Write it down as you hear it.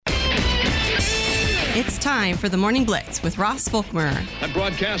It's time for the Morning Blitz with Ross Volkmer. That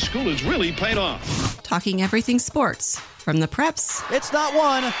broadcast school has really paid off. Talking everything sports, from the preps. It's not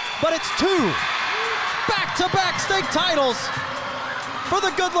one, but it's two. Back-to-back state titles for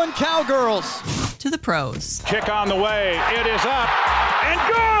the Goodland Cowgirls. To the pros. Kick on the way. It is up. And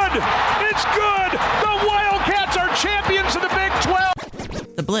good! It's good! The Wildcats are champions of the Big 12!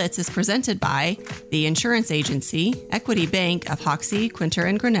 The Blitz is presented by the Insurance Agency, Equity Bank of Hoxie, Quinter,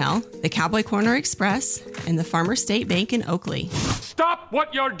 and Grinnell, the Cowboy Corner Express, and the Farmer State Bank in Oakley. Stop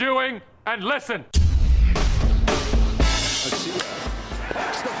what you're doing and listen.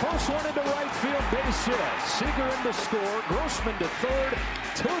 That's the first one into right field, base hit. Seager in to score, Grossman to third,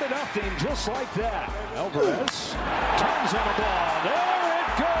 2-0, just like that. Alvarez turns on the ball. There it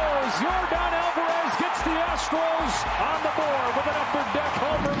goes. Yordan Alvarez gets the Astros on the board with an upper deck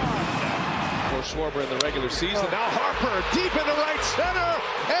home run. For Schwarber in the regular season. Now Harper deep into right center,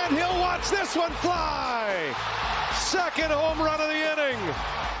 and he'll watch this one fly. Second home run of the inning.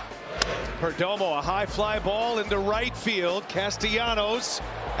 Perdomo, a high fly ball into right field. Castellanos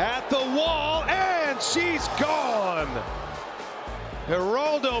at the wall, and she's gone.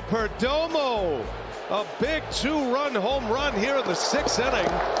 Geraldo Perdomo, a big two-run home run here in the sixth inning.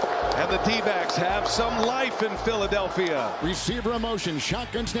 And the D-backs have some life in Philadelphia. Receiver in motion,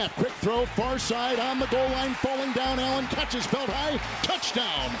 shotgun snap, quick throw, far side on the goal line, falling down. Allen catches belt high,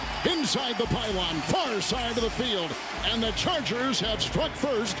 touchdown. Inside the pylon, far side of the field. And the Chargers have struck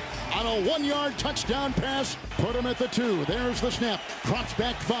first on a 1-yard touchdown pass. Put him at the 2. There's the snap. Drops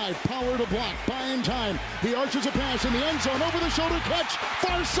back 5. Power to block. Buying time. He arches a pass in the end zone. Over the shoulder catch.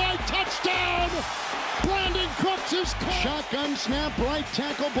 Far side touchdown. Brandon Cooks is caught. Shotgun snap. Right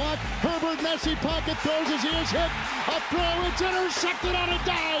tackle block. Herbert messy pocket throws as he is hit. A throw. It's intercepted on a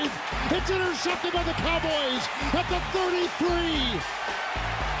dive. It's intercepted by the Cowboys at the 33.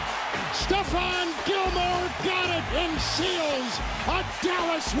 Stephon Gilmore got it and seals a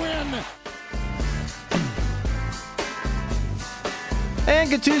Dallas win. And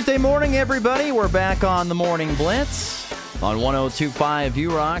good Tuesday morning, everybody. We're back on the Morning Blitz on 102.5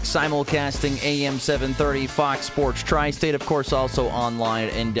 U-Rock, simulcasting AM 730 Fox Sports Tri-State. Of course, also online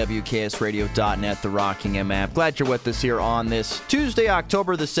at nwksradio.net, the Rockingham app. Glad you're with us here on this Tuesday,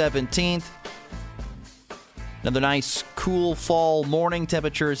 October the 17th. Another nice, cool fall morning.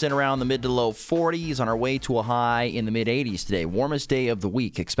 Temperatures in around the mid to low 40s, on our way to a high in the mid 80s today. Warmest day of the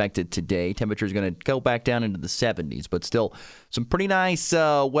week expected today. Temperatures going to go back down into the 70s, but still some pretty nice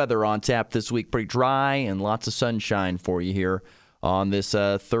weather on tap this week. Pretty dry and lots of sunshine for you here on this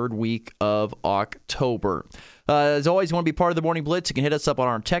third week of October. As always, you want to be part of the Morning Blitz, you can hit us up on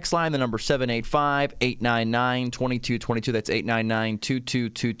our text line, the number 785-899-2222. That's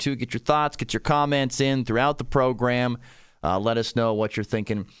 899-2222. Get your thoughts, get your comments in throughout the program. Let us know what you're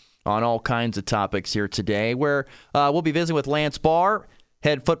thinking on all kinds of topics here today, where we'll be visiting with Lance Barr,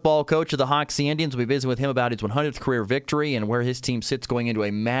 head football coach of the Hoxie Indians. We'll be visiting with him about his 100th career victory and where his team sits going into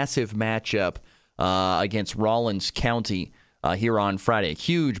a massive matchup against Rawlins County here on Friday. A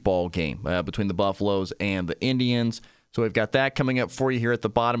huge ball game between the Buffaloes and the Indians. So we've got that coming up for you here at the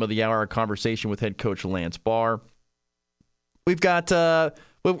bottom of the hour, a conversation with head coach Lance Barr. We've got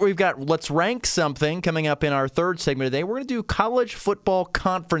Let's Rank Something coming up in our third segment today. We're going to do college football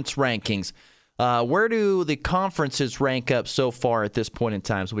conference rankings. Where do the conferences rank up so far at this point in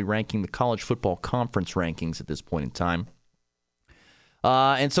time? So we'll be ranking the college football conference rankings at this point in time.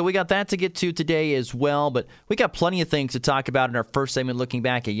 And so we got that to get to today as well, but we got plenty of things to talk about in our first segment, looking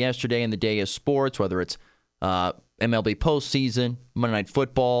back at yesterday and the day of sports, whether it's MLB postseason, Monday Night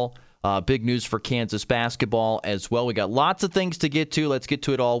Football, big news for Kansas basketball as well. We got lots of things to get to. Let's get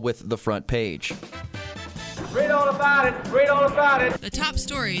to it all with the front page. Read all about it. Read all about it. The top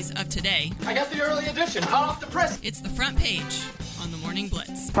stories of today. I got the early edition, hot off the press. It's the front page on the Morning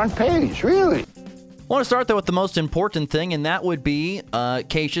Blitz. Front page, really? I want to start, though, with the most important thing, and that would be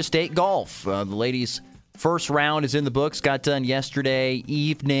KSHSAA State Golf. The ladies' first round is in the books. Got done yesterday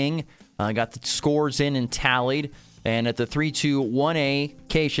evening. Got the scores in and tallied. And at the 3-2-1A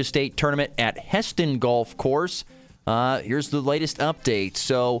KSHSAA State tournament at Heston Golf Course, here's the latest update.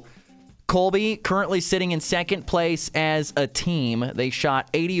 So Colby currently sitting in second place as a team. They shot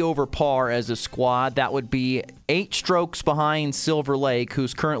 80 over par as a squad. That would be 8 strokes behind Silver Lake,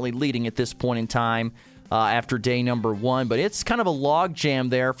 who's currently leading at this point in time after day number 1. But it's kind of a log jam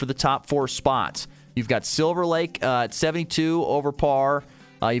there for the top 4 spots. You've got Silver Lake at 72 over par.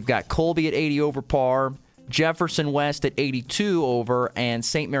 You've got Colby at 80 over par. Jefferson West at 82 over, and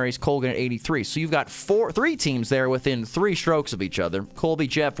St. Mary's Colgan at 83. So you've got 3 teams there within 3 strokes of each other, Colby,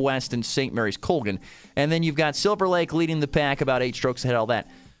 Jeff West, and St. Mary's Colgan. And then you've got Silver Lake leading the pack about 8 strokes ahead of all that.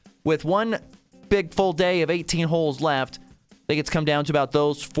 With one big full day of 18 holes left. I think it's come down to about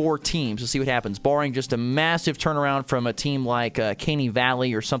those 4 teams to see what happens. Barring just a massive turnaround from a team like Caney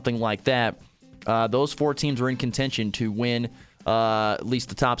Valley or something like that, those 4 teams are in contention to win at least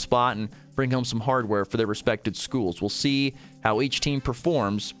the top spot and bring home some hardware for their respected schools. We'll see how each team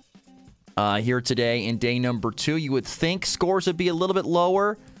performs here today in day number 2. You would think scores would be a little bit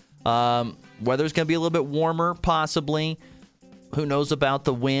lower. Weather's going to be a little bit warmer, possibly. Who knows about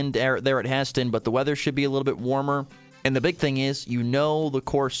the wind there at Heston, but the weather should be a little bit warmer. And the big thing is, you know the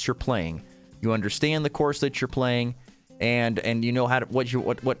course you're playing. You understand the course that you're playing, and you know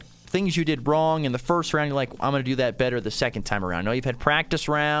what things you did wrong in the first round. You're like, I'm going to do that better the second time around. I know you've had practice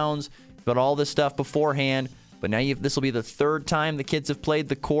rounds, you've got all this stuff beforehand, but now this will be the 3rd time the kids have played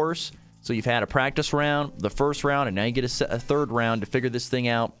the course. So you've had a practice round, the first round, and now you get a 3rd round to figure this thing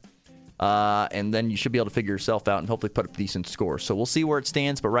out. And then you should be able to figure yourself out and hopefully put up a decent score. So we'll see where it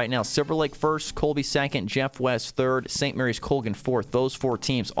stands. But right now, Silver Lake 1st, Colby 2nd, Jeff West 3rd, St. Mary's Colgan 4th. Those 4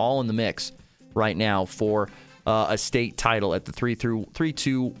 teams all in the mix right now for a state title at the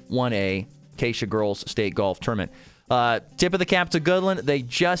 3-2-1A KSHSAA Girls State Golf Tournament. Tip of the cap to Goodland. They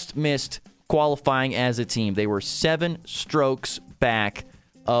just missed qualifying as a team. They were 7 strokes back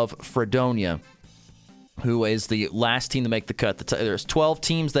of Fredonia, who is the last team to make the cut. There's 12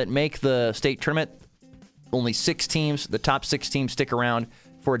 teams that make the state tournament. Only 6 teams, the top 6 teams, stick around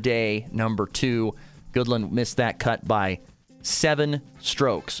for day number 2. Goodland missed that cut by 7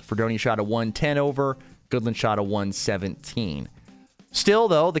 strokes. Fredonia shot a 110 over. Goodland shot a 117. Still,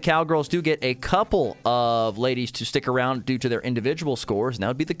 though, the Cowgirls do get a couple of ladies to stick around due to their individual scores, and that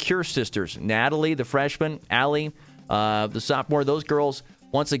would be the Cure sisters. Natalie, the freshman, Allie, the sophomore. Those girls,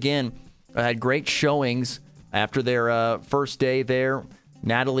 once again, had great showings after their first day there.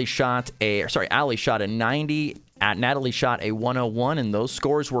 Allie shot a 90. Natalie shot a 101, and those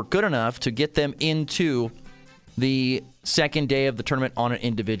scores were good enough to get them into the second day of the tournament on an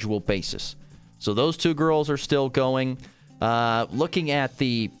individual basis. So those 2 girls are still going. Looking at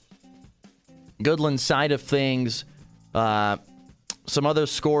the Goodland side of things, some other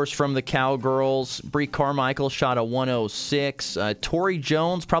scores from the Cowgirls. Bree Carmichael shot a 106. Tori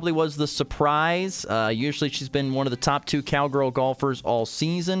Jones probably was the surprise. Usually she's been one of the top 2 Cowgirl golfers all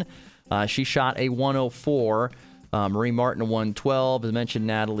season. She shot a 104. Marie Martin a 112. As I mentioned,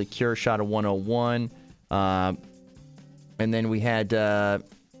 Natalie Cure shot a 101. And then we had a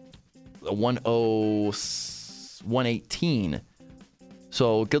 118.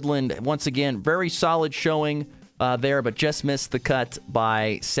 So Goodland, once again, very solid showing there, but just missed the cut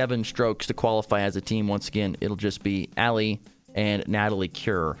by 7 strokes to qualify as a team. Once again, it'll just be Allie and Natalie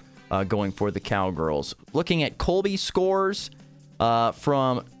Cure going for the Cowgirls. Looking at Colby's scores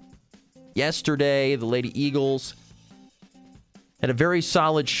from yesterday, the Lady Eagles had a very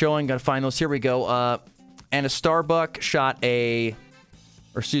solid showing. Got to find those. Here we go. Anna Starbuck shot an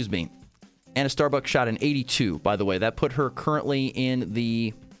 82, by the way. That put her currently in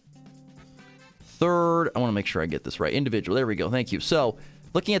the 3rd. I want to make sure I get this right. Individual. There we go. Thank you. So,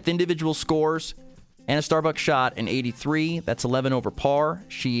 looking at the individual scores, Anna Starbuck shot an 83. That's 11 over par.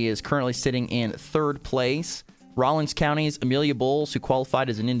 She is currently sitting in 3rd place. Rollins County's Amelia Bowles, who qualified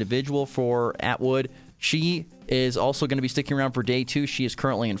as an individual for Atwood, she is also going to be sticking around for day 2. She is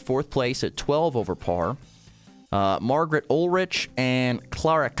currently in 4th place at 12 over par. Margaret Ulrich and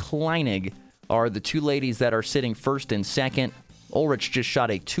Clara Kleinig are the 2 ladies that are sitting 1st and 2nd. Ulrich just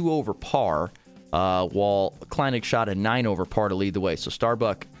shot a 2 over par, while Kleinig shot a 9 over par to lead the way. So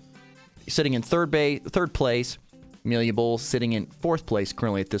Starbuck sitting in 3rd place. Amelia Bowles sitting in 4th place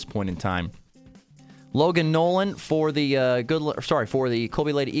currently at this point in time. Logan Nolan for the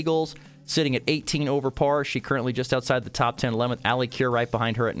Colby Lady Eagles, sitting at 18 over par. She currently just outside the top 10, 11th. Allie Cure right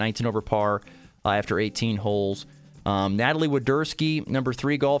behind her at 19 over par after 18 holes. Natalie Woderski, number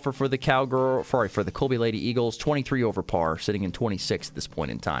 3 golfer for the for the Colby Lady Eagles, 23 over par, sitting in 26 at this point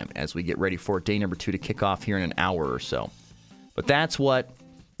in time as we get ready for day number 2 to kick off here in an hour or so. But that's what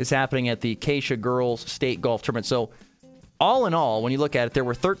is happening at the KSHSAA Girls State Golf Tournament. So all in all, when you look at it, there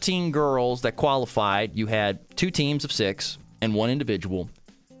were 13 girls that qualified. You had 2 teams of 6 and 1 individual.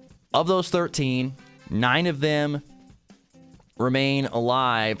 Of those 13, 9 of them remain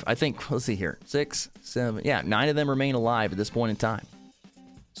alive. I think, let's see here, 6, 7, 9 of them remain alive at this point in time.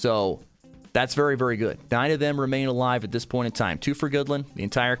 So that's very, very good. 9 of them remain alive at this point in time. 2 for Goodland, the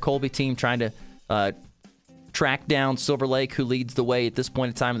entire Colby team trying to track down Silver Lake, who leads the way at this point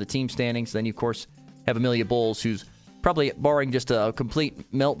in time in the team standings. Then you, of course, have Amelia Bowles, who's probably, barring just a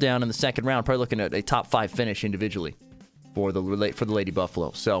complete meltdown in the second round, probably looking at a top 5 finish individually for the Lady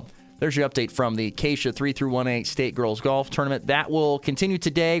Buffalo. So there's your update from the KSHSAA 3-1A State Girls Golf Tournament. That will continue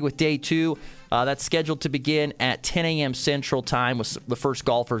today with day 2. That's scheduled to begin at 10 a.m. Central Time with the first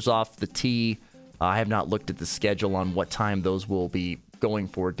golfers off the tee. I have not looked at the schedule on what time those will be going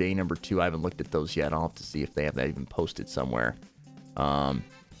for day number 2. I haven't looked at those yet. I'll have to see if they have that even posted somewhere.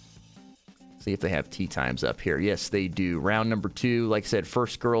 See if they have tee times up here. Yes, they do. Round number 2, like I said,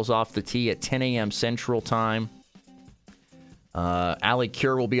 first girls off the tee at 10 a.m. Central Time. Allie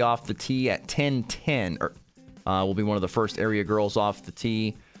Cure will be off the tee at 10:10. Will be one of the first area girls off the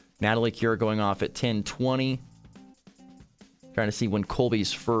tee. Natalie Cure going off at 10:20. Trying to see when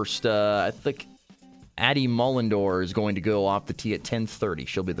Colby's first. I think Addie Mullendor is going to go off the tee at 10:30.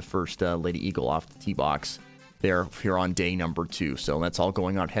 She'll be the first Lady Eagle off the tee box there here on day number 2. So that's all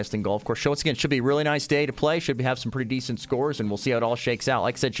going on at Heston Golf Course. So once again, it should be a really nice day to play. Should have some pretty decent scores, and we'll see how it all shakes out.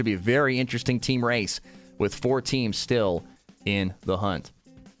 Like I said, it should be a very interesting team race with 4 teams still in the hunt.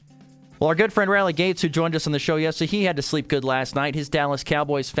 Well, our good friend Riley Gates, who joined us on the show yesterday, he had to sleep good last night. His Dallas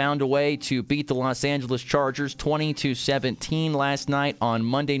Cowboys found a way to beat the Los Angeles Chargers 20-17 last night on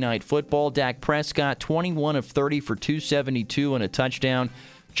Monday Night Football. Dak Prescott, 21 of 30 for 272 and a touchdown.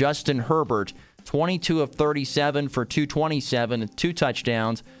 Justin Herbert, 22 of 37 for 227 and 2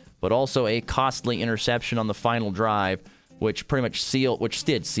 touchdowns, but also a costly interception on the final drive, which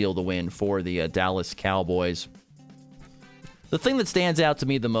did seal the win for the Dallas Cowboys. The thing that stands out to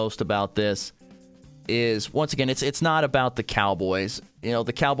me the most about this is, once again, it's not about the Cowboys. You know,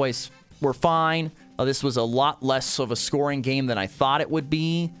 the Cowboys were fine. This was a lot less of a scoring game than I thought it would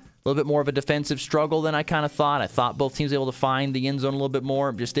be. A little bit more of a defensive struggle than I kind of thought. I thought both teams were able to find the end zone a little bit more.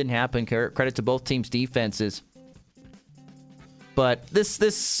 It just didn't happen. Credit to both teams' defenses. But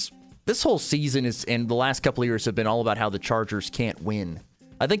this whole season and the last couple of years have been all about how the Chargers can't win.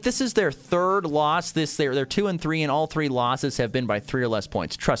 I think this is their 3rd loss. They're 2-3, and all 3 losses have been by 3 or less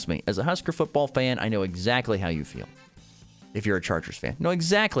points. Trust me, as a Husker football fan, I know exactly how you feel. If you're a Chargers fan, know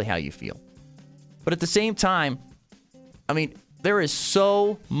exactly how you feel. But at the same time, I mean, there is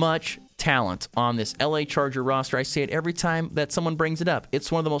so much talent on this LA Charger roster. I say it every time that someone brings it up.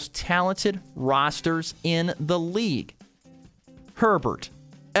 It's one of the most talented rosters in the league. Herbert,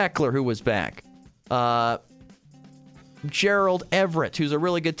 Eckler, who was back, Gerald Everett, who's a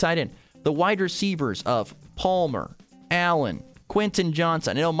really good tight end. The wide receivers of Palmer, Allen, Quentin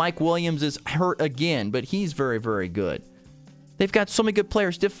Johnson. I know Mike Williams is hurt again, but he's very, very good. They've got so many good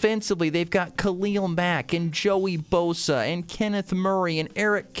players. Defensively, they've got Khalil Mack and Joey Bosa and Kenneth Murray and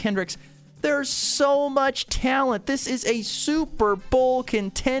Eric Kendricks. There's so much talent. This is a Super Bowl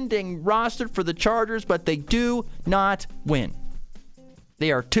contending roster for the Chargers, but they do not win.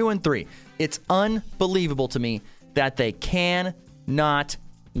 They are 2-3. It's unbelievable to me that they cannot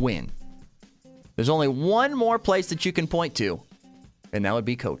win. There's only one more place that you can point to, and that would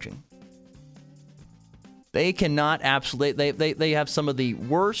be coaching. They cannot they have some of the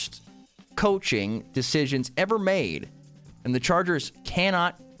worst coaching decisions ever made, and the Chargers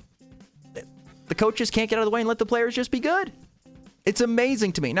the coaches can't get out of the way and let the players just be good. It's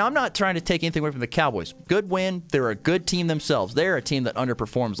amazing to me. Now, I'm not trying to take anything away from the Cowboys. Good win. They're a good team themselves. They're a team that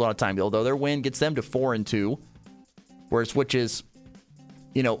underperforms a lot of times, although their win gets them to 4-2. Which is,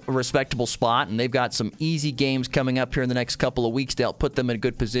 a respectable spot, and they've got some easy games coming up here in the next couple of weeks to help put them in a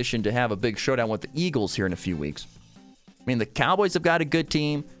good position to have a big showdown with the Eagles here in a few weeks. I mean, the Cowboys have got a good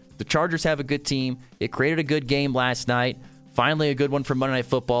team. The Chargers have a good team. It created a good game last night. Finally, a good one for Monday Night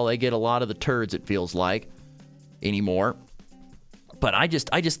Football. They get a lot of the turds, it feels like, anymore. But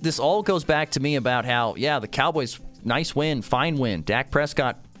this all goes back to me about how, the Cowboys, nice win, fine win. Dak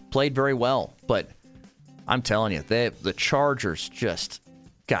Prescott played very well, but I'm telling you, the Chargers just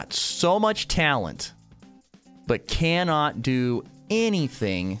got so much talent, but cannot do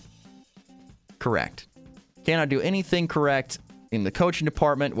anything correct. Cannot do anything correct in the coaching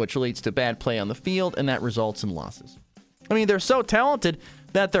department, which leads to bad play on the field, and that results in losses. I mean, they're so talented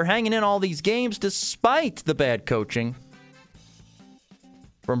that they're hanging in all these games despite the bad coaching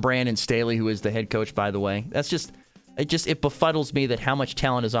from Brandon Staley, who is the head coach, by the way. It befuddles me that how much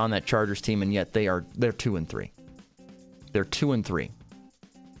talent is on that Chargers team, and yet they're 2-3. They're 2-3.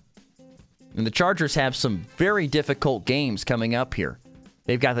 And the Chargers have some very difficult games coming up here.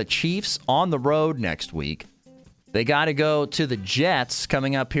 They've got the Chiefs on the road next week. They got to go to the Jets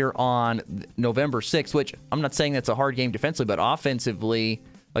coming up here on November 6th, which I'm not saying that's a hard game defensively, but offensively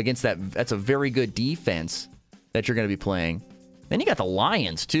against that's a very good defense that you're going to be playing. Then you got the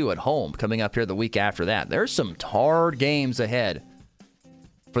Lions, too, at home coming up here the week after that. There's some hard games ahead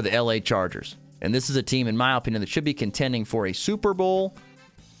for the LA Chargers. And this is a team, in my opinion, that should be contending for a Super Bowl,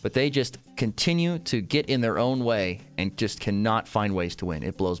 but they just continue to get in their own way and just cannot find ways to win.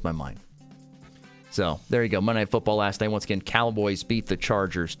 It blows my mind. So there you go. Monday Night Football last night. Once again, Cowboys beat the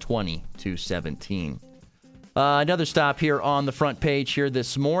Chargers 20-17. Another stop here on the front page here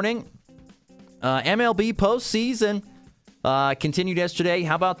this morning. MLB postseason continued yesterday.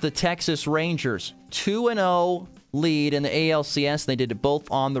 How about the Texas Rangers? 2-0 lead in the ALCS. They did it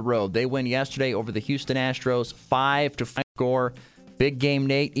both on the road. They win yesterday over the Houston Astros, 5-5 score. Big game.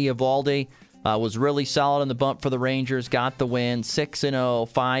 Nate Eovaldi was really solid on the bump for the Rangers. Got the win, 6-0,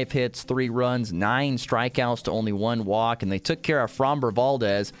 5 hits, 3 runs, 9 strikeouts to only 1 walk, and they took care of Framber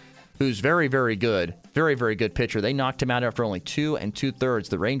Valdez, who's very, very good. Very, very good pitcher. They knocked him out after only 2 2/3.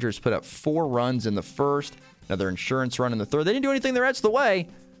 The Rangers put up 4 runs in the first, another insurance run in the third. They didn't do anything the rest of the way,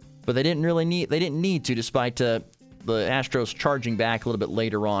 but they didn't need to, despite the Astros charging back a little bit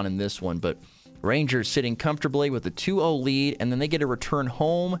later on in this one. But Rangers sitting comfortably with a 2-0 lead, and then they get to return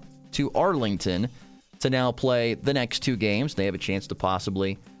home to Arlington to now play the next 2 games. They have a chance to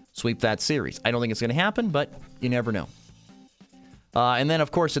possibly sweep that series. I don't think it's going to happen, but you never know. And then,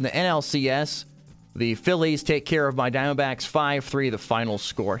 of course, in the NLCS, the Phillies take care of my Diamondbacks 5-3, the final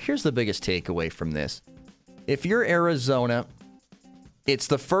score. Here's the biggest takeaway from this. If you're Arizona, it's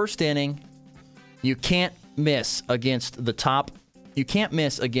the first inning. You can't miss against the top. You can't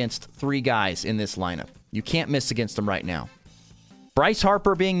miss against 3 guys in this lineup. You can't miss against them right now. Bryce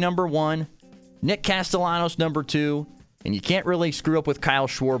Harper being number 1, Nick Castellanos number 2, and you can't really screw up with Kyle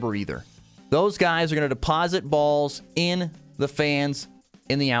Schwarber either. Those guys are going to deposit balls in the fans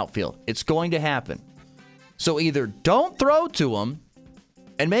in the outfield. It's going to happen. So either don't throw to them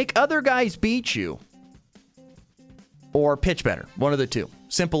and make other guys beat you, or pitch better. One of the two.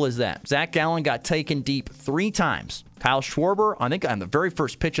 Simple as that. Zach Gallen got taken deep 3 times. Kyle Schwarber, I think on the very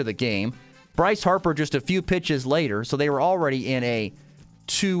first pitch of the game. Bryce Harper just a few pitches later, so they were already in a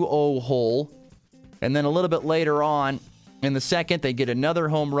 2-0 hole. And then a little bit later on in the second, they get another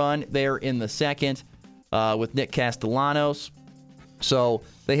home run there in the second with Nick Castellanos. So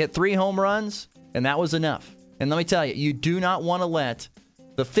they hit 3 home runs, and that was enough. And let me tell you, you do not want to let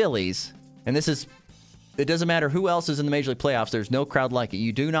the Phillies, and it doesn't matter who else is in the Major League playoffs, there's no crowd like it.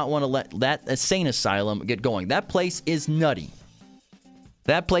 You do not want to let that insane asylum get going. That place is nutty.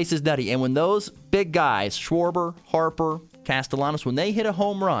 That place is nutty. And when those big guys, Schwarber, Harper, Castellanos, when they hit a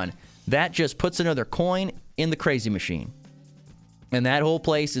home run, that just puts another coin in the crazy machine. And that whole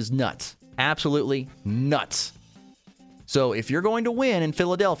place is nuts. Absolutely nuts. So if you're going to win in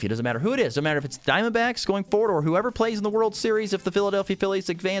Philadelphia, doesn't matter who it is, doesn't matter if it's Diamondbacks going forward or whoever plays in the World Series, if the Philadelphia Phillies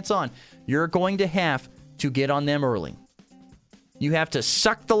advance on, you're going to have to get on them early. You have to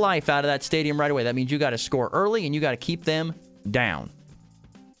suck the life out of that stadium right away. That means you got to score early and you got to keep them down.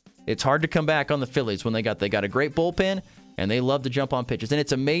 It's hard to come back on the Phillies when they got a great bullpen and they love to jump on pitches. And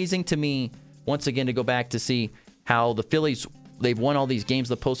it's amazing to me, once again, to go back to see how the Phillies, they've won all these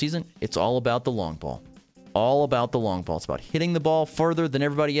games in the postseason. It's all about the long ball. All about the long ball. It's about hitting the ball further than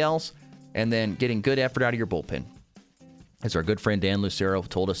everybody else and then getting good effort out of your bullpen. As our good friend Dan Lucero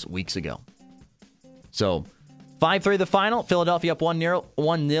told us weeks ago. So, 5-3 the final. Philadelphia up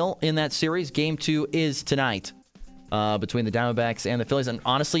 1-0 in that series. Game 2 is tonight between the Diamondbacks and the Phillies. And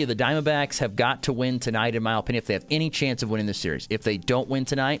honestly, the Diamondbacks have got to win tonight, in my opinion, if they have any chance of winning this series. If they don't win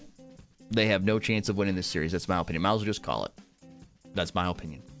tonight, they have no chance of winning this series. That's my opinion. Might as well just call it. That's my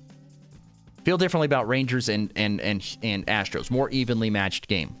opinion. Feel differently about Rangers and Astros. More evenly matched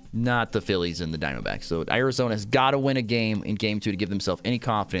game. Not the Phillies and the Diamondbacks. So Arizona's got to win a game in Game 2 to give themselves any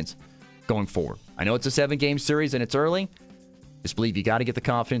confidence going forward. I know it's a 7-game series and it's early. Just believe you got to get the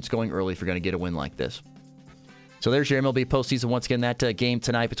confidence going early if you're going to get a win like this. So there's your MLB postseason. Once again, that game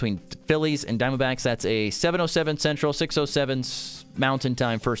tonight between Phillies and Diamondbacks. That's a 7:07 Central, 6:07 Mountain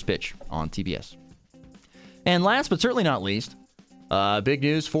Time first pitch on TBS. And last but certainly not least, big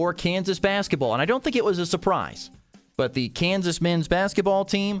news for Kansas basketball. And I don't think it was a surprise, but the Kansas men's basketball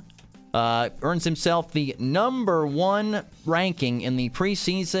team earns himself the number 1 ranking in the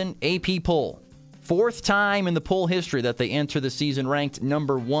preseason AP poll. 4th time in the poll history that they enter the season ranked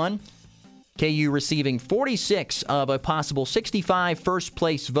number 1. KU receiving 46 of a possible 65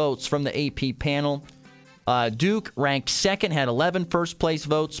 first-place votes from the AP panel. Duke ranked 2nd, had 11 first-place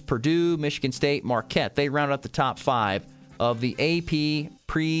votes. Purdue, Michigan State, Marquette. They rounded up the top 5 of the AP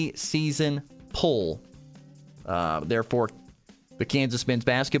preseason poll. Therefore, the Kansas men's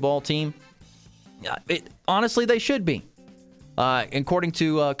basketball team, honestly, they should be. According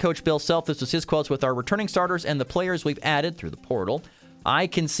to Coach Bill Self, this was his quotes: "With our returning starters and the players we've added through the portal, I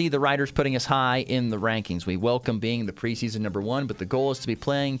can see the writers putting us high in the rankings. We welcome being the preseason number 1, but the goal is to be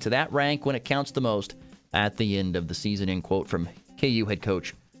playing to that rank when it counts the most at the end of the season," end quote from KU head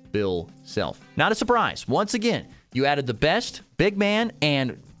coach Bill Self. Not a surprise. Once again, you added the best big man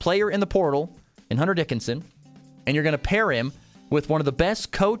and player in the portal in Hunter Dickinson, and you're going to pair him with one of the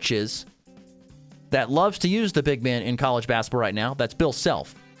best coaches that loves to use the big man in college basketball right now. That's Bill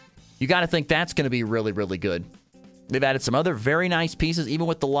Self. You got to think that's going to be really, really good. They've added some other very nice pieces, even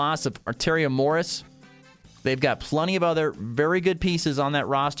with the loss of Arterio Morris. They've got plenty of other very good pieces on that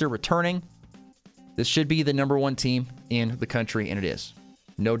roster returning. This should be the number one team in the country, and it is.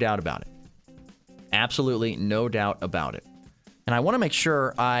 No doubt about it. Absolutely no doubt about it. And I want to make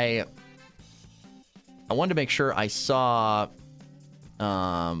sure I saw,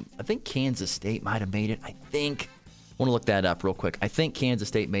 I think Kansas State might have made it. I want to look that up real quick. I think Kansas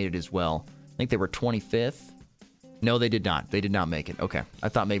State made it as well. I think they were 25th. No, they did not. They did not make it. Okay. I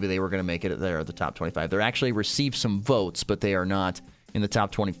thought maybe they were going to make it. They're the top 25. They actually received some votes, but they are not in the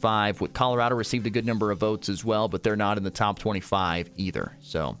top 25. Colorado received a good number of votes as well, but they're not in the top 25 either.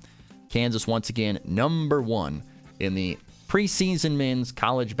 So Kansas, once again, number one in the preseason men's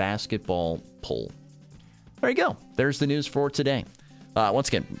college basketball poll. There you go. There's the news for today. Once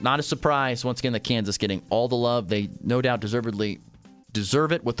again, not a surprise. Once again, the Kansas getting all the love. They no doubt deservedly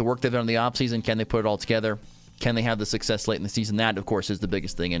deserve it with the work they've done in the offseason. Can they put it all together? Can they have the success late in the season? That, of course, is the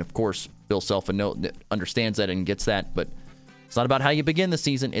biggest thing. And, of course, Bill Self understands that and gets that. But it's not about how you begin the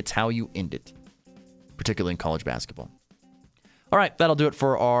season. It's how you end it, particularly in college basketball. All right, that'll do it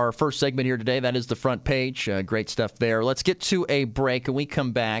for our first segment here today. That is the front page. Great stuff there. Let's get to a break. When we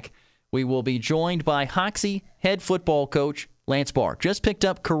come back, we will be joined by Hoxie head football coach Lance Barr. Just picked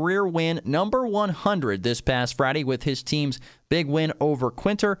up career win number 100 this past Friday with his team's big win over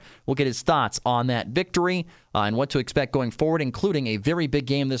Quinter. We'll get his thoughts on that victory and what to expect going forward, including a very big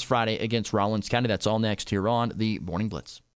game this Friday against Rollins County. That's all next here on the Morning Blitz.